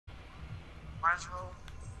Might as well.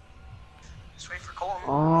 Just wait for Colton.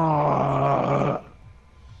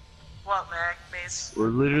 What, Mace? We're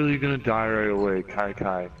literally gonna die right away,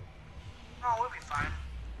 Kai. No, we'll be fine.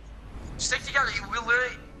 Stick together. We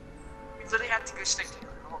literally have to go stick together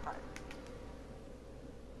the whole time.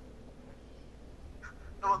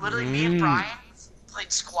 No, literally, me and Brian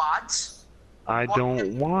played squads. I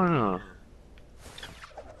don't wanna.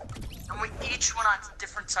 And we each went on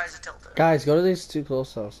different sides of Tilted. Guys, go to these two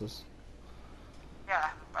close houses. Yeah,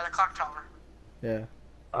 by the clock tower. Yeah.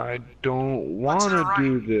 I don't wanna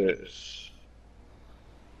do this.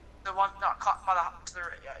 The one, no, clock by the to the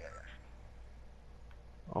right. Yeah.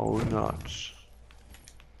 Oh, nuts.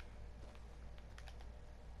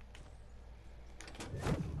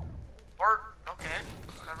 Or okay,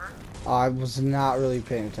 whatever. I was not really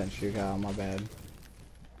paying attention to you, Kyle. My bad.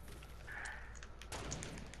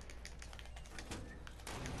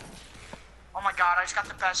 Oh my god, I just got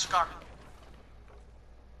the best gun.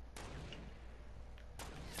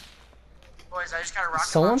 Boys, I just got a rocket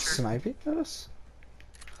Someone launcher. sniping at us?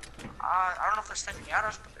 I don't know if they're sniping at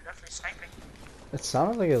us, but they're definitely sniping. It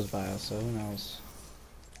sounded like it was by us, so who knows?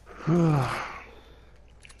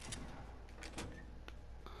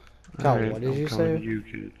 Kyle, Alright, what did you I'm coming say? to you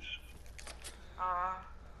kids. Alright,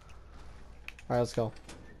 let's go.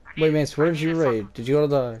 Wait, Mace, where did you raid? Did you go to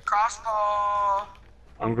the... Crossbow!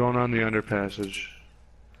 I'm going on the underpassage.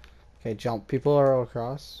 Okay, jump. People are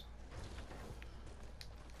across.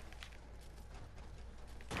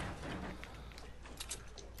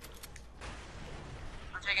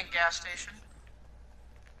 I'm taking gas station.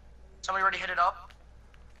 Somebody already hit it up?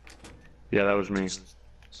 Yeah, that was me. Wait,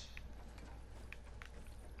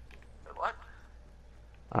 what?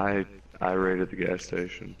 I raided the gas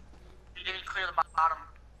station. You didn't clear the bottom.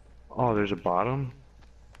 Oh, there's a bottom?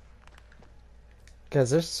 Guys,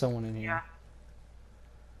 there's someone in here.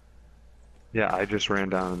 Yeah. Yeah, I just ran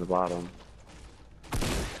down in the bottom. I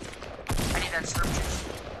need that slurp juice.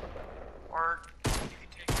 Or you can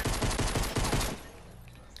take it.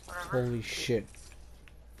 Whatever. Holy shit.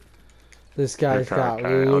 This guy's Here, got Kai,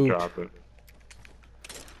 I'll loot. drop it.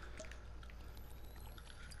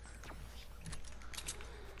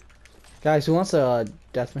 Guys, who wants a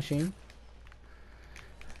death machine?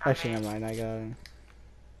 Actually, never mind. I got it.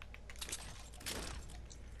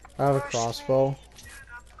 I have a crossbow.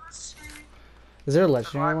 Is there a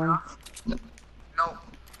legendary one? No.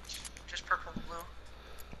 Just purple and blue.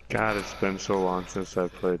 God, it's been so long since I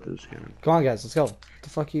played this game. Come on, guys. Let's go. What the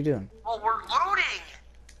fuck are you doing? Well, we're looting!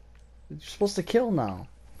 You're supposed to kill now.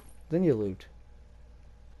 Then you loot.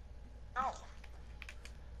 No.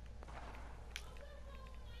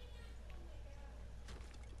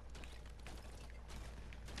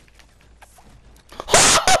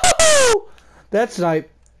 That snipe.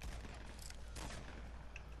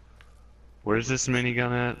 Where's this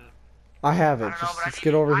minigun at? I have I it. don't know, Just but let's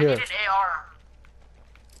get over I here. need an AR.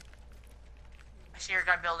 I see your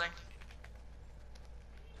guy building.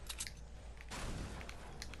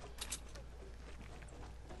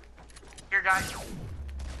 Your guy.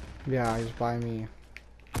 Yeah, he's by me.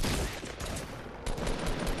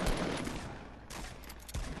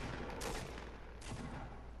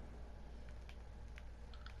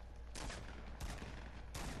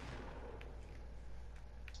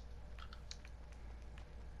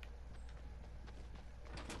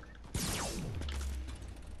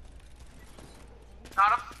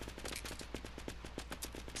 Got him.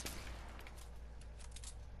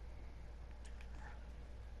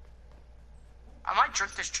 I might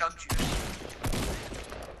drink this chug juice.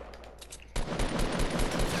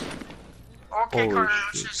 Okay, Holy Carter,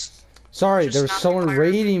 let's shit. just... Sorry, Just there was snap someone fire.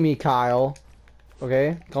 raiding me, Kyle.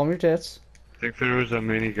 Okay, calm your tits. I think there was a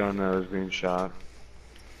minigun that was being shot.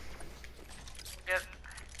 Yep.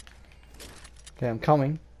 Okay, I'm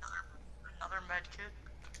coming. Another med kit.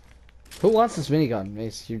 Who wants this minigun?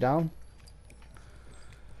 Mace, you down?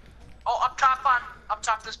 Oh, up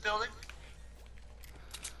top of this building.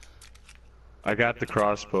 I got the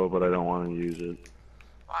crossbow, but I don't want to use it.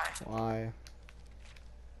 Why? Why?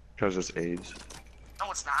 Because it's AIDS. No,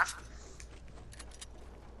 it's not. Have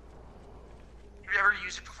you ever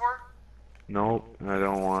used it before? Nope, I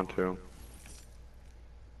don't want to.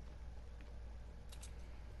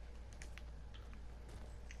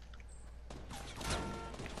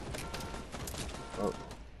 Oh.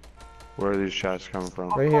 Where are these shots coming from?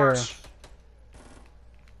 Right Of here. course.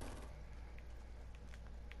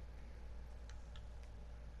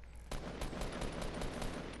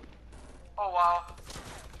 Oh wow.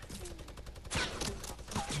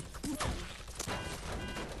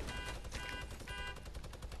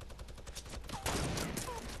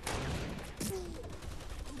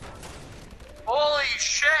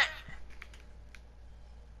 shit!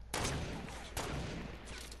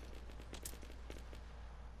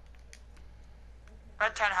 I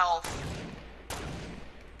had 10 health.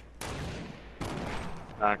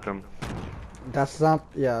 Knocked him. That's not.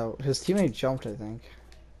 Yeah, his teammate jumped, I think.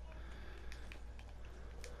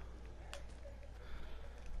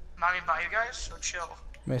 Not even by you guys, so chill.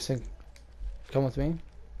 Mason, come with me.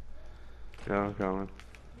 Yeah, I'm coming.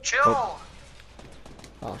 Chill!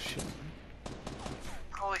 Oh shit.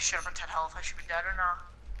 Holy shit, I'm at 10 health. I should be dead or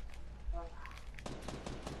not?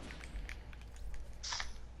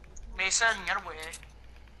 Mason, get away.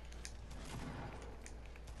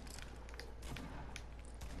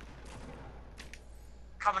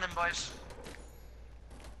 Coming in, boys.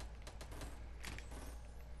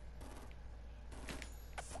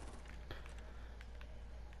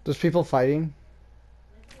 There's people fighting.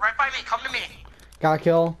 Right by me, come to me. Got a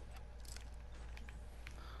kill.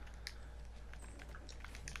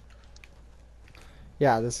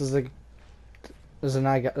 Yeah, this is the. There's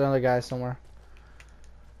another guy somewhere.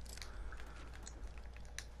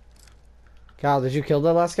 Kyle, did you kill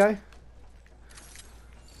that last guy?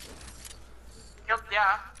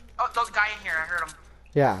 Yeah. Oh, the guy in here, I heard him.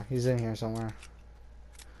 Yeah, he's in here somewhere.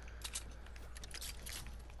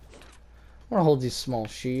 I wanna hold these small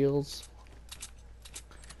shields.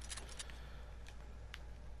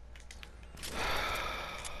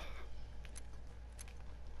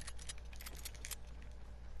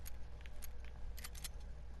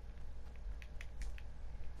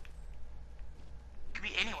 Could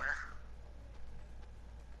be anywhere.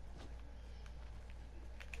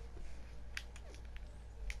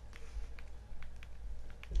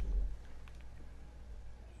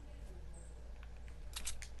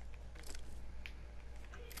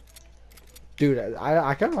 Dude,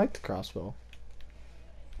 I kind of like the crossbow.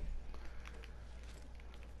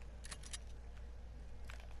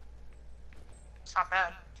 It's not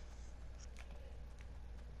bad.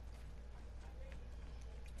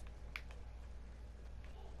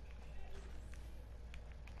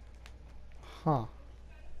 Huh.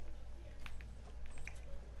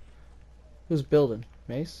 Who's building?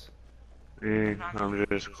 Mace? Me, I'm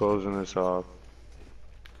just closing this off.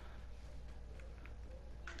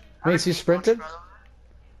 Mace, you sprinted?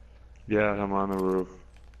 Yeah, I'm on the roof.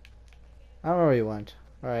 I don't know where you went.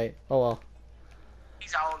 Alright, oh well.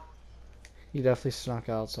 He's out. You definitely snuck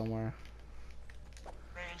out somewhere.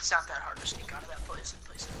 Man, it's not that hard to sneak out of that place and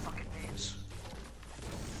place the fucking maze.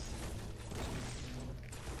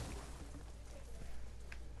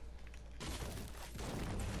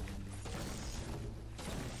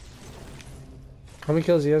 How many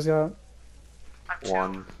kills you guys got? I'm two.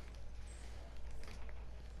 One.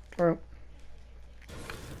 Alright.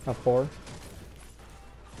 4.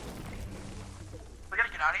 We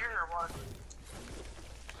gotta get out of here or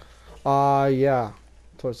what? Yeah.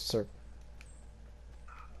 Towards the circle.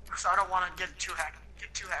 So I don't want to get too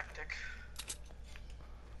hectic.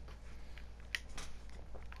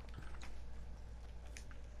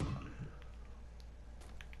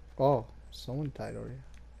 Oh, someone died already.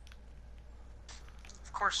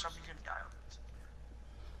 Of course somebody's gonna die.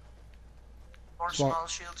 More Small- small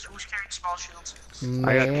shields. Who's carrying small shields?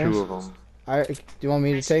 I got Man. 2 of them. Do you want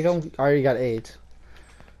me to take them? I already got 8.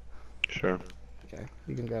 Sure. Okay,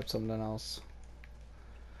 you can grab something else.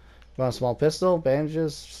 You want a small pistol,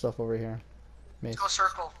 bandages, stuff over here. Mace. Let's go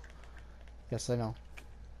circle. Yes, I know.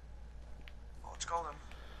 Oh, let's go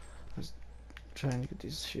then. Trying to get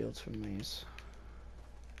these shields from Mace.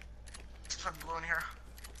 There's something blue in here.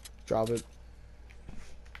 Drop it.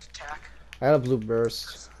 Let's attack. I got a blue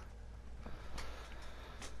burst.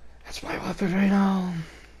 That's my weapon right now.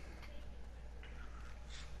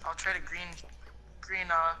 I'll trade a green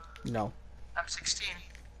No.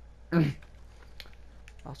 M16.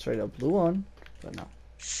 I'll trade a blue one, but no.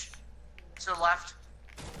 To the left.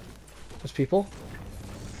 There's people?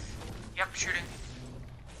 Yep, shooting.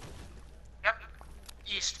 Yep.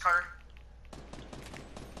 East, Carter.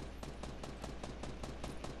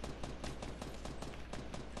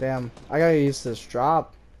 Damn, I gotta use this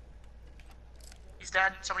drop. He's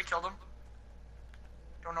dead. Somebody killed him.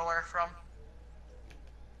 Don't know where from.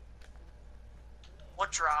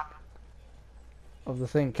 What drop? Of the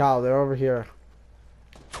thing. Kyle, they're over here.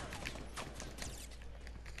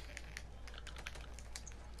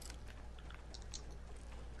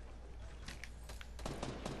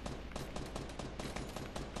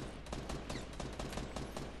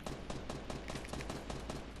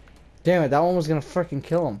 Damn it, that one was gonna freaking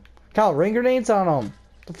kill him. Kyle, rain grenades on him.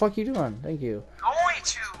 What the fuck you doing? Thank you. Going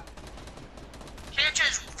to. Can't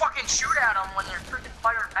just fucking shoot at them when they're freaking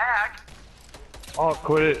firing back. Oh,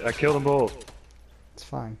 quit it. I killed them both. It's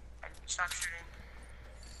fine. Stop shooting.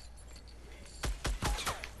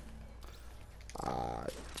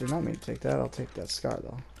 Did not mean to take that. I'll take that scar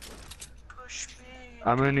though. Push me.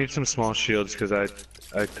 I'm gonna need some small shields because I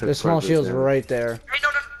took. There's small shields right there. Hey, no.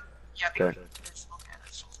 Yeah, Okay. there's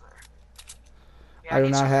there. Yeah, I do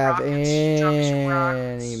need not some have rockets. Drop me some any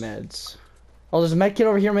rockets. meds. Oh, there's a med kit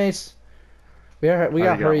over here, Mace. We gotta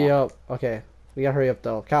got hurry one. up. Okay, we gotta hurry up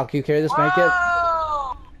though. Kyle, can you carry this med kit?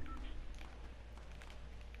 Whoa!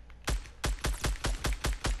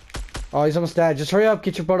 Oh, he's almost dead. Just hurry up.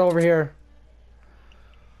 Get your butt over here.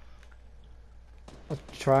 I'll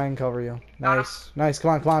try and cover you. Nice. Nice.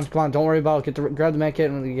 Come on, come on, come on. Don't worry about it. Grab the med kit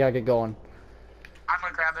and we gotta get going. I'm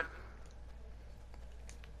gonna grab it.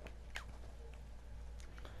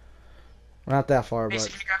 We're not that far, Mason,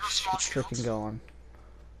 but can you grab those small just freaking shields? going.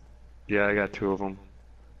 Yeah, I got 2 of them.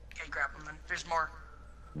 Okay, grab them then. There's more.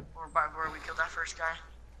 Or by where we killed that first guy.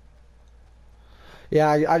 Yeah,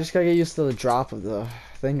 I just gotta get used to the drop of the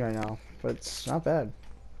thing right now, but it's not bad.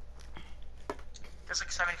 Does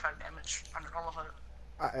like 75 damage on a normal hit.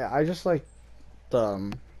 I just like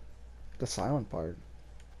the silent part.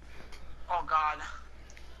 Oh god.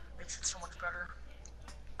 Makes it so much better.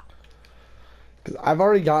 Cause I've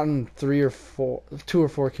already gotten 2 or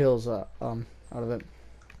 4 kills out of it.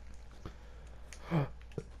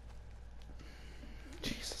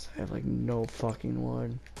 Jesus, I have like no fucking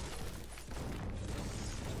wood.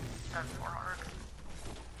 That's 400.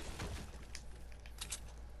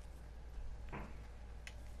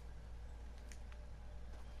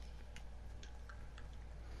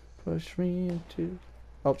 Push me into.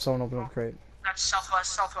 Oh, someone opened up a crate. That's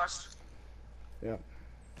southwest. Yeah.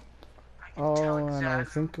 I can Oh, tell and I exactly.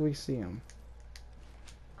 think we see him.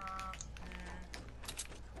 Uh,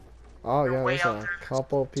 Oh They're yeah, way there's out a there.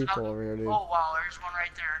 couple people over here, dude. Oh wow, there's one right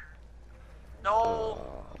there. No.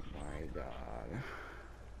 Oh my god.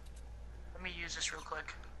 Let me use this real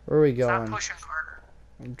quick. Where are we Stop going? pushing, Carter.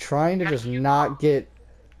 I'm trying to Gotta just keep not going. get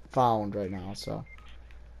found right now, so.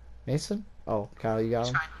 Mason? Oh, Kyle, you got He's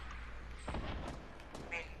him? fine.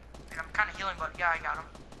 I mean, I'm kind of healing, but yeah, I got him.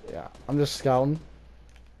 Yeah, I'm just scouting.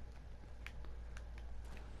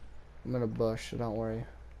 I'm in a bush, so don't worry.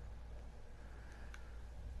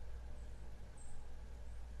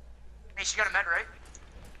 Mace, you got a med, right?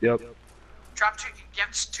 Yep. Drop 2. You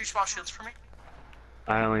have 2 small shields for me.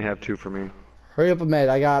 I only have 2 for me. Hurry up, Ahmed.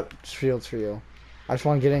 I got shields for you. I just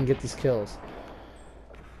want to get in and get these kills.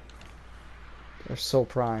 They're so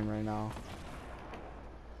prime right now.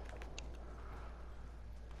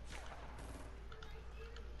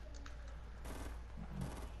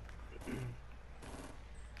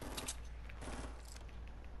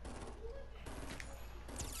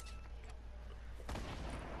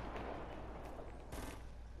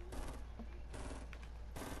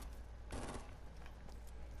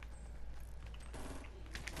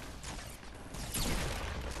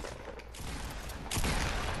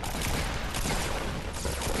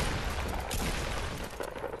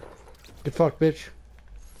 Good fuck, bitch.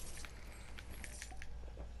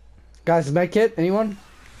 Guys, med kit? Anyone?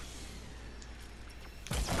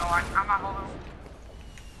 No, I'm not holding.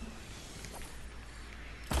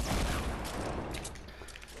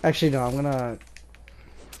 Actually, no. I'm gonna.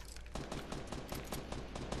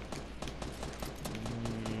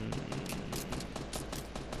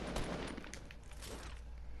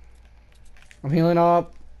 I'm healing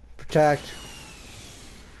up. Protect.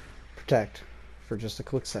 Protect. For just a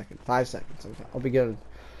quick second. 5 seconds. Okay, I'll be good.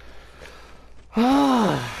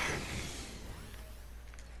 Ah.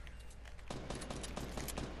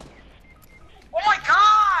 Oh my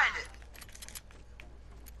god!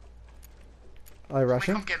 I rush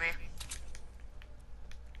Come him. get me.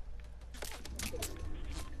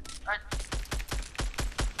 Alright.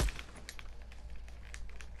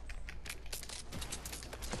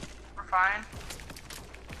 We're fine.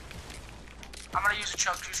 I'm gonna use a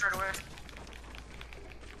chug juice right away.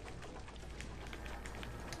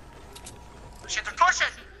 Oh shit, they're pushing!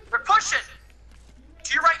 They're pushing!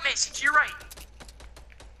 To your right, Macy, to your right.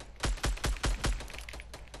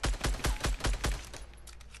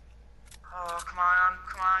 Oh, come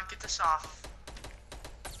on, get this off.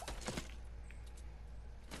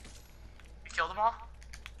 You killed them all?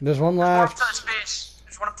 There's one One up left. to this base.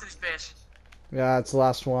 There's one up to this base. Yeah, it's the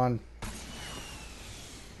last one.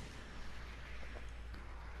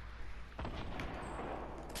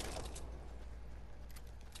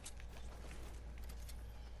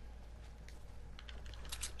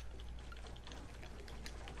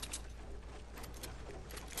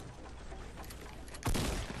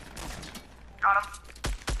 Got him.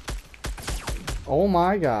 Oh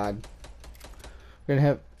my god. We're gonna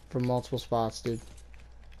hit from multiple spots, dude.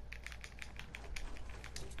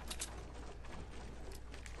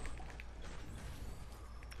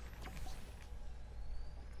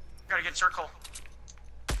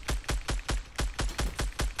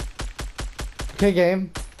 Okay,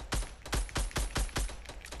 game.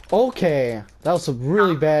 Okay, that was some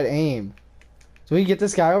really bad aim. So we can get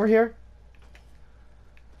this guy over here?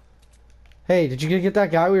 Hey, did you get that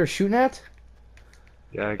guy we were shooting at?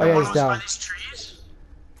 Yeah, I Oh, got yeah, it. he's down. By these trees?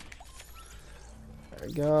 There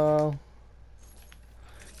we go.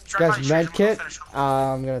 Drive by Guys, these trees med and we'll kit. finish them.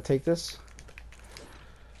 I'm gonna take this.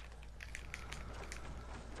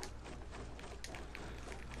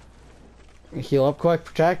 Heal up quick,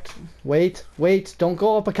 protect. Wait, don't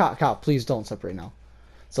go up a cop. Please don't separate now.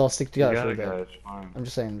 So I'll stick You together got for a it, bit. guys. Fine. I'm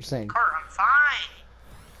just saying. Carter, I'm fine.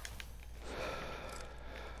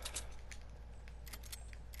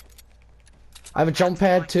 I have a jump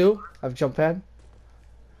pad too. I have a jump pad.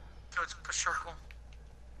 So it's push circle.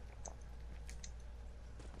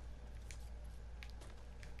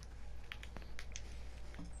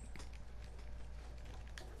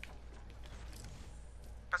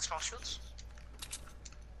 Got small shields?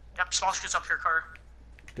 Yep, small shields up here, Carter.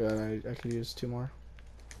 Good, I could use 2 more.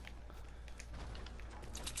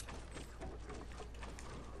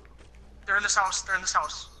 They're in this house.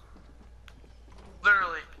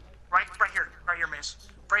 Literally. Right here, Mace.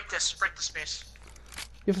 Break this, Mace.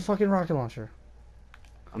 You have a fucking rocket launcher.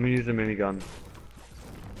 I'm gonna use a minigun.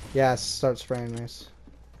 Yes, start spraying mace.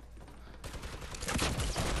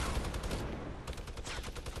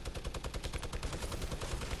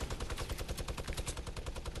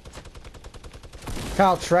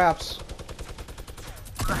 Kyle, traps.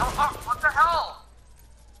 What the hell? Oh, what the hell?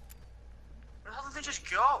 Where the hell did they just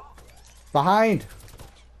go? Behind.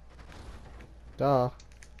 Duh.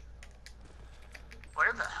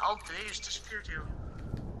 Where the hell did they just disappear to?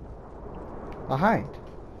 Behind.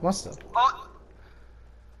 Must have. Oh!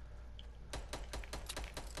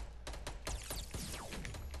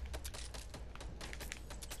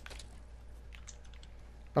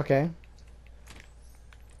 Okay.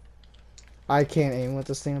 I can't aim with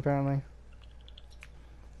this thing apparently.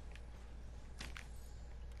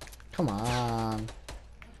 Come on.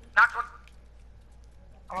 Knocked one.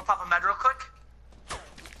 I'm gonna pop a med real quick.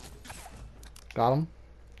 Got him.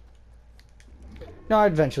 No,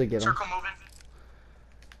 I'd eventually get him. Circle moving.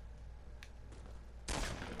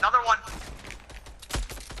 Another one.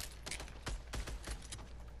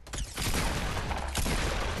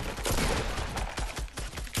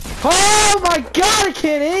 Oh my god, I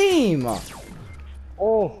can't aim!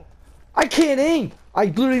 Oh! I can't aim! I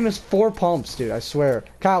literally missed 4 pumps, dude, I swear.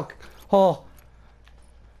 Kyle, oh.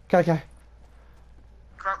 Okay.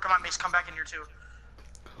 Come on, Mace, come back in here too.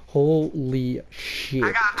 Holy shit.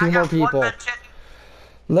 I 2 more got people. one med kit.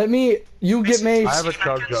 Let me, you get Mace. I have a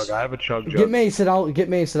chug jug. Get Mace and I'll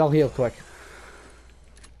heal quick.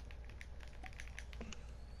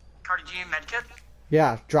 Cardi, do you need med kit?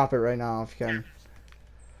 Yeah, drop it right now if you can.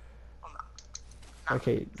 Oh, no.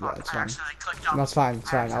 Okay, yeah, Fuck, it's I fine. accidentally clicked up. That's fine, it's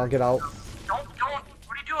fine. I'll get out. Don't, what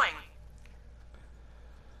are you doing?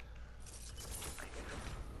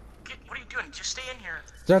 What are you doing? Just stay in here.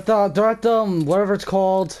 They're at the whatever it's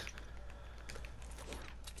called.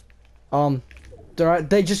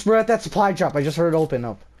 They just were at that supply drop. I just heard it open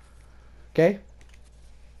up. Okay.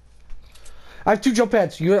 I have 2 jump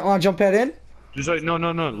pads. You want to jump pad in? Just like, no.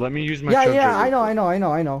 Let me use my Yeah, chug yeah. jug. I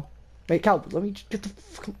know. Wait, Cal, let me get the.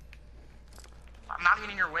 I'm not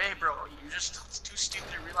even in your way, bro. You're just too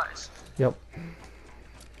stupid to realize. Yep.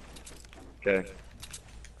 Okay.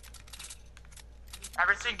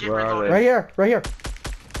 Everything get Where are reloaded. they? Right here.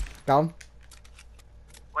 Got him.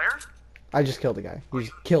 Where? I just killed the guy.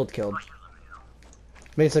 He's killed.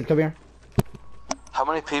 Mason, come here. How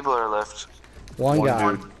many people are left? One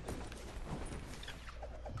guy. dude.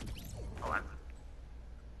 Oh,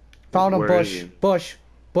 Found him. Where is he? Bush.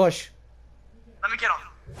 let me get him.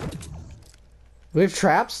 We have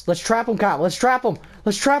traps. Let's trap him, Kyle. Let's trap him.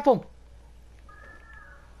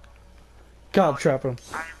 Kyle, trap him.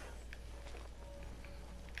 I'm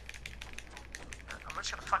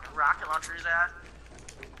just gonna fucking rocket launcher his ass.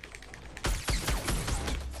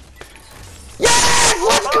 Yes!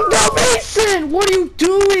 Let's go, no, Mason! What are you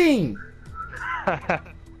doing?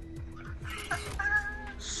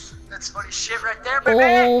 That's funny shit right there, baby.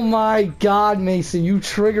 Oh my god, Mason, you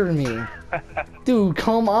triggered me. Dude,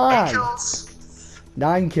 come 8 on. kills.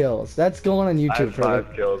 9 kills. That's going on I YouTube have for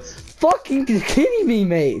 5 kills. fucking kidding me,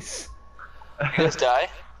 Mace. You guys die?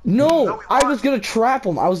 No, I was gonna trap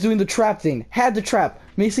him. I was doing the trap thing. Had the trap.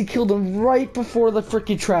 Mason killed him right before the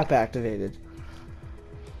freaking trap activated.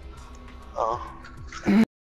 Oh.